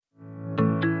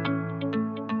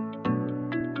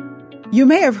You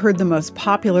may have heard the most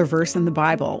popular verse in the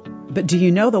Bible, but do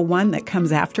you know the one that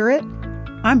comes after it?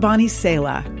 I'm Bonnie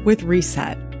Sala with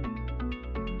Reset.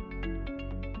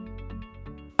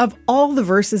 Of all the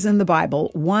verses in the Bible,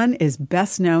 one is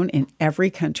best known in every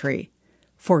country.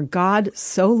 For God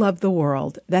so loved the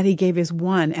world that he gave his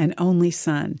one and only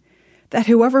Son, that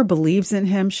whoever believes in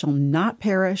him shall not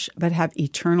perish but have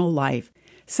eternal life,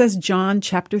 says John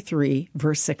chapter 3,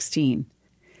 verse 16.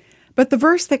 But the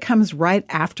verse that comes right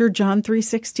after John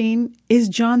 3:16 is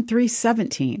John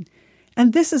 3:17,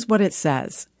 and this is what it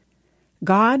says: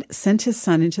 God sent his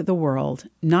Son into the world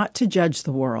not to judge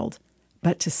the world,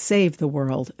 but to save the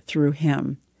world through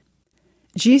him.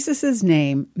 Jesus'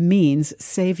 name means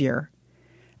Savior.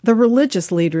 The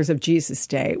religious leaders of Jesus'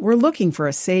 day were looking for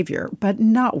a Savior, but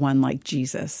not one like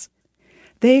Jesus.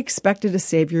 They expected a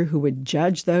Savior who would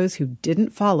judge those who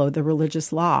didn't follow the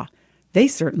religious law. They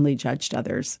certainly judged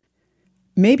others.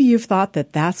 Maybe you've thought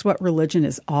that that's what religion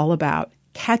is all about,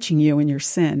 catching you in your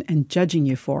sin and judging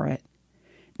you for it.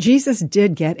 Jesus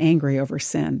did get angry over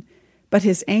sin, but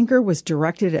his anger was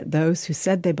directed at those who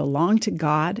said they belonged to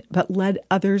God but led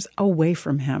others away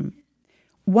from him.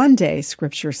 One day,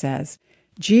 Scripture says,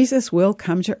 Jesus will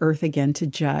come to earth again to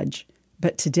judge,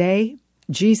 but today,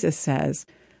 Jesus says,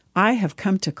 I have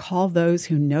come to call those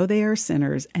who know they are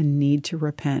sinners and need to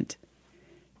repent.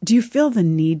 Do you feel the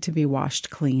need to be washed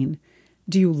clean?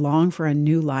 Do you long for a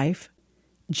new life?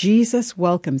 Jesus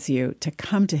welcomes you to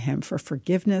come to him for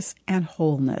forgiveness and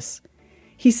wholeness.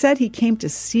 He said he came to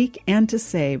seek and to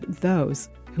save those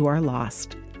who are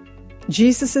lost.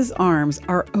 Jesus' arms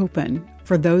are open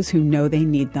for those who know they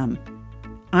need them.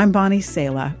 I'm Bonnie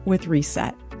Sala with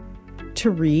Reset.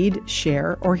 To read,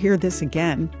 share, or hear this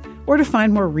again, or to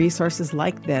find more resources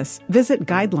like this, visit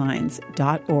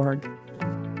guidelines.org.